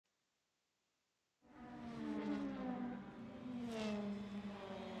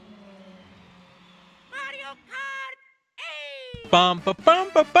Bum, ba, bum,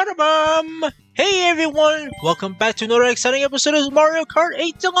 ba, ba, da, bum. Hey everyone! Welcome back to another exciting episode of Mario Kart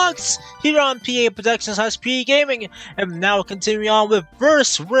 8 Deluxe here on PA Productions /PA Gaming. And now continuing on with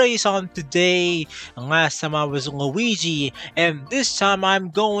first race on today. And last time I was Luigi, and this time I'm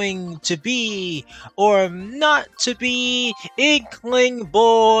going to be, or not to be, Inkling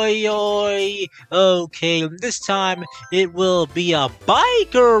Boy. Okay, this time it will be a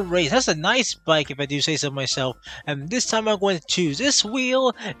biker race. That's a nice bike if I do say so myself. And this time I'm going to choose this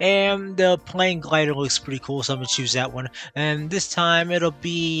wheel, and the plane glider looks pretty cool, so I'm going to choose that one. And this time it'll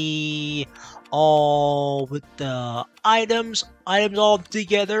be all with the items all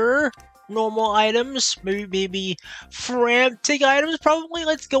together. Normal items, maybe frantic items, probably.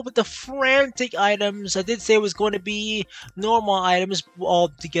 Let's go with the frantic items. I did say it was going to be normal items all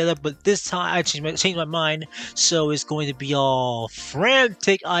together, but this time I changed my mind, so it's going to be all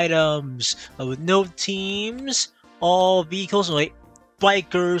frantic items with no teams, all vehicles, like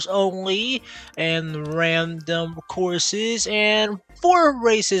bikers only, and random courses, and 4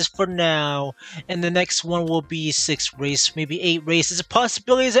 races for now. And the next one will be 6 races, maybe 8 races. The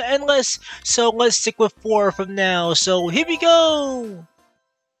possibilities are endless, so let's stick with 4 from now. So here we go!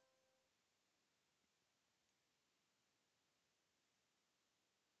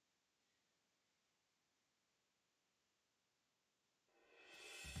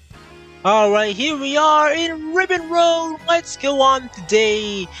 Alright, here we are in Ribbon Road. Let's go on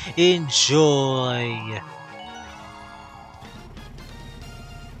today. Enjoy.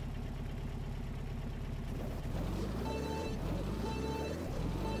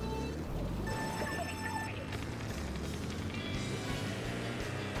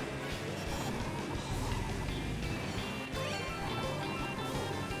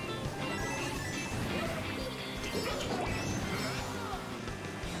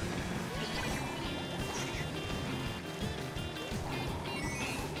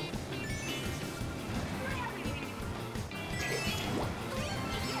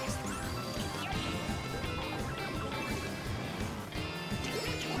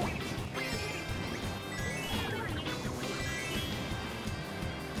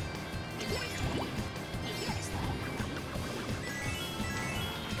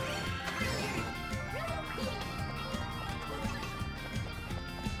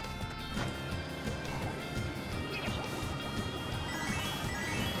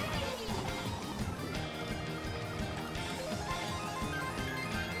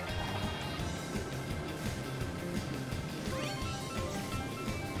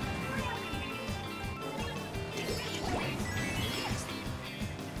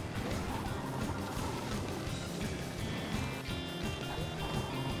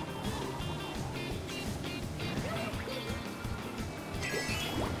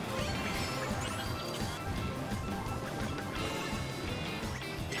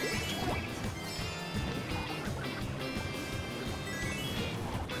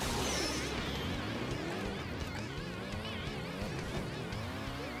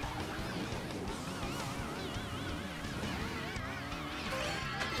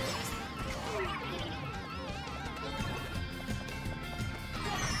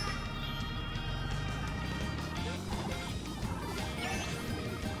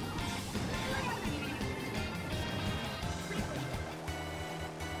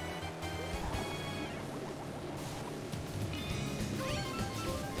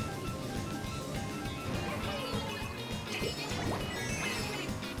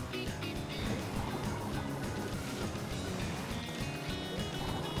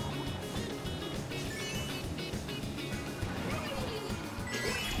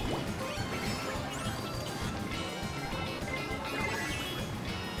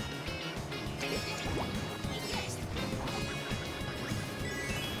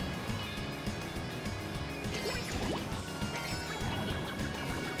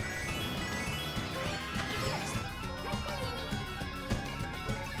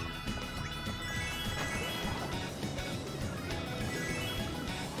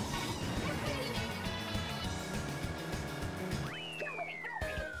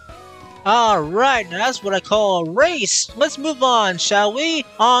 Alright, now that's what I call a race. Let's move on, shall we?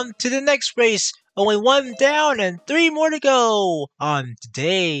 On to the next race. Only 1 down and 3 more to go on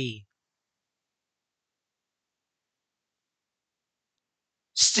today.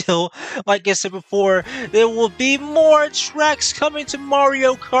 Still, like I said before, there will be more tracks coming to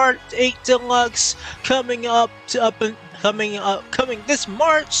Mario Kart 8 Deluxe coming up coming this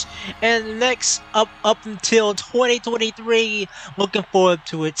March and next up until 2023. Looking forward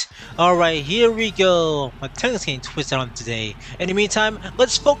to it. Alright, here we go. My tongue's getting twisted on today. In the meantime,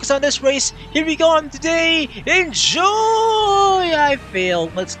 let's focus on this race. Here we go on today. Enjoy! I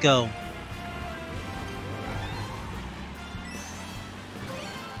failed. Let's go.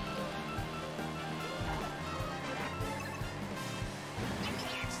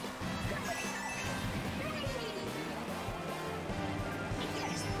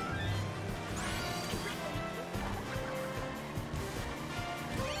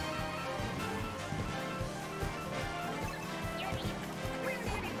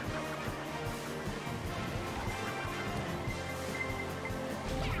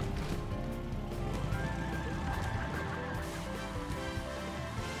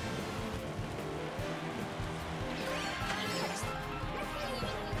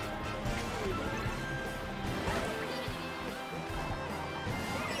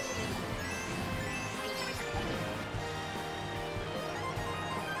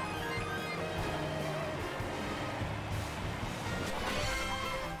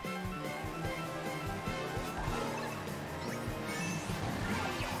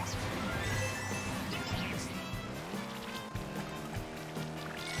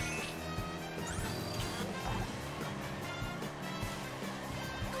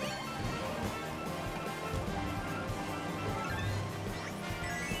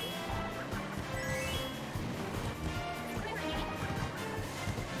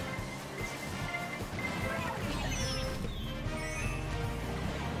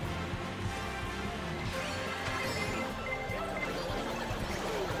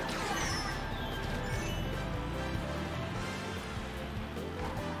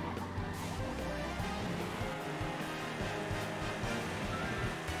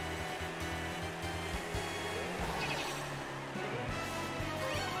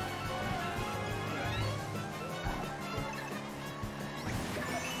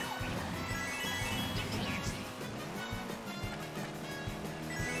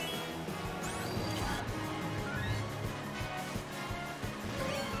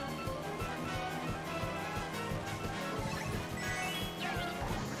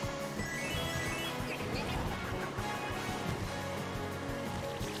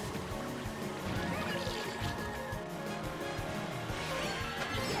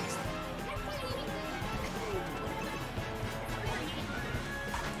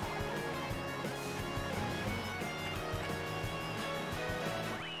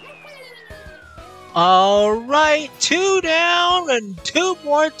 Alright, 2 down and 2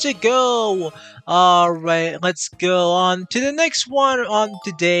 more to go. Alright, let's go on to the next one on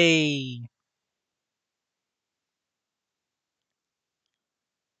today.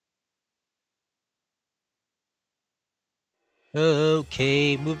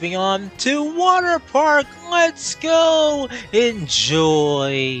 Okay, moving on to Water Park. Let's go.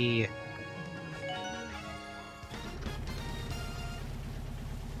 Enjoy.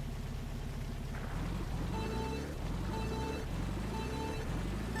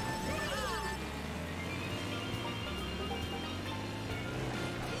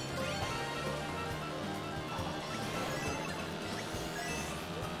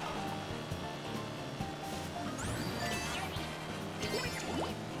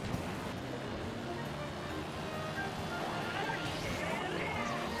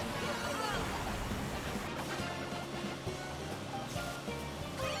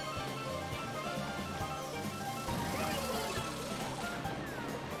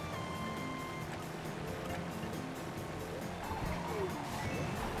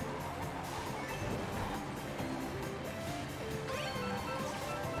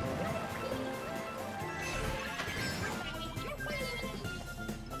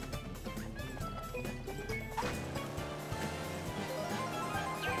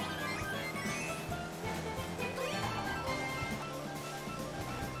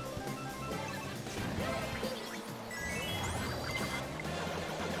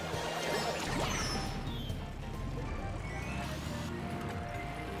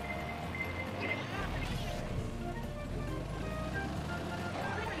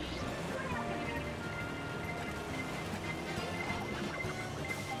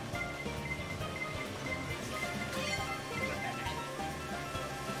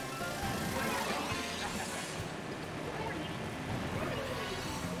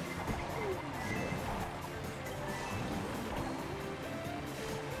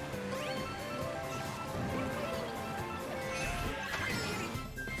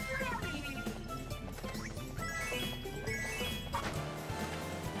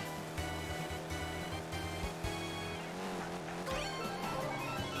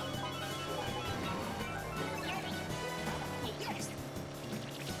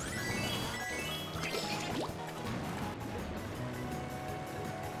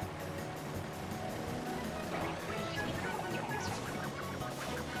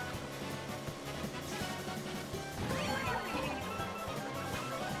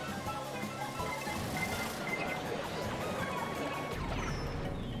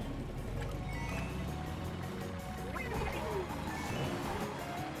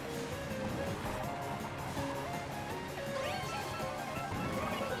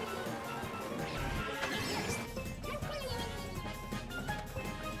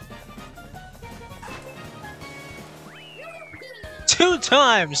 2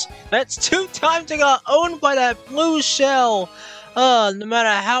 times! That's 2 times I got owned by that blue shell! No matter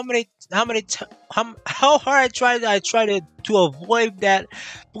how hard I try to avoid that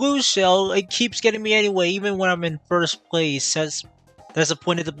blue shell, it keeps getting me anyway, even when I'm in first place. That's the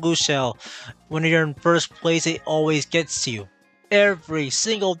point of the blue shell. When you're in first place, it always gets to you. Every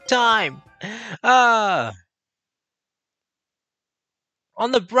single time! Ah!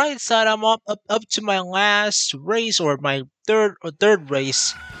 On the bright side, I'm up to my last race, or my third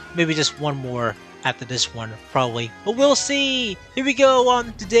race. Maybe just one more after this one, probably. But we'll see! Here we go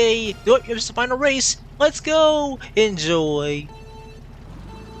on today. It's the final race. Let's go! Enjoy!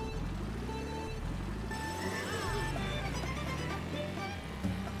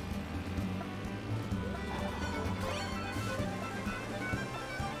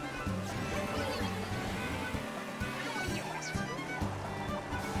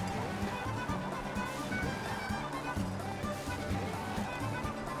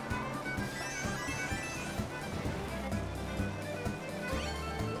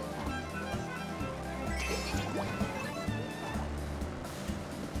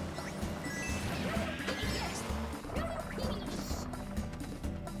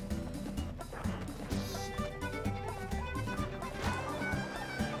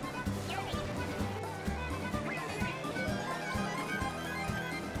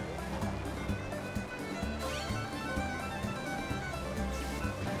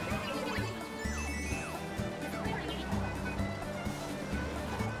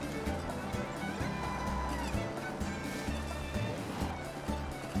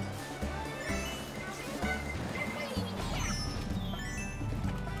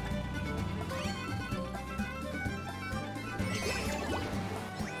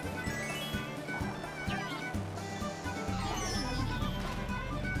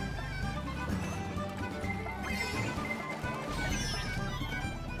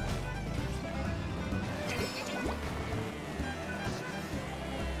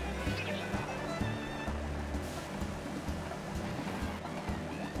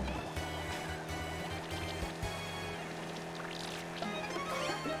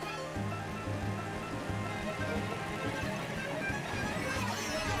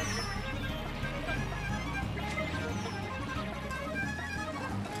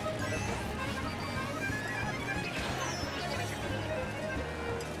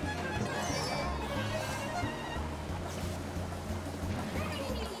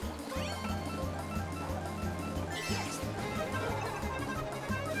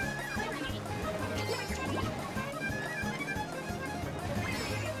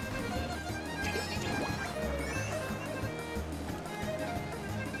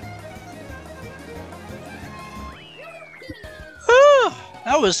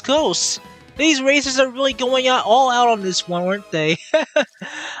 That was close. These racers are really going all out on this one, weren't they?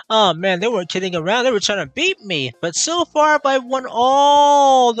 Oh man, they weren't kidding around. They were trying to beat me. But so far, I've won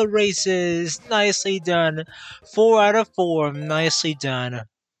all the races. Nicely done. 4 out of 4. Nicely done.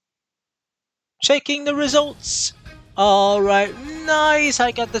 Checking the results. Alright, nice.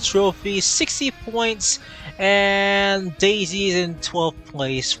 I got the trophy. 60 points. And Daisy's in 12th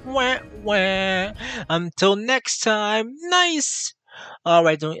place. Wah, wah. Until next time. Nice.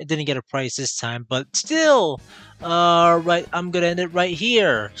 Alright, didn't get a prize this time, but still. Alright, I'm gonna end it right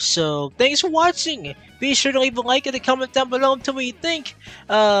here. So, thanks for watching. Be sure to leave a like and a comment down below and tell me what you think.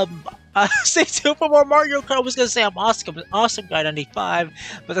 Stay tuned for more Mario Kart. I was gonna say I'm Awesome Guy 95,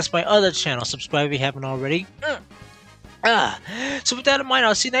 but that's my other channel. Subscribe if you haven't already. So with that in mind,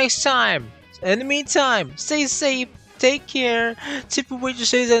 I'll see you next time. In the meantime, stay safe. Take care, tip your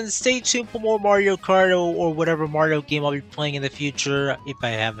waitresses, and stay tuned for more Mario Kart or whatever Mario game I'll be playing in the future. If I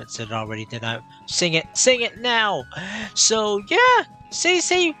haven't said it already, then I sing it now. So yeah, stay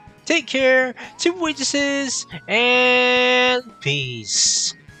safe, take care, tip your waitresses, and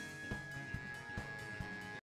peace.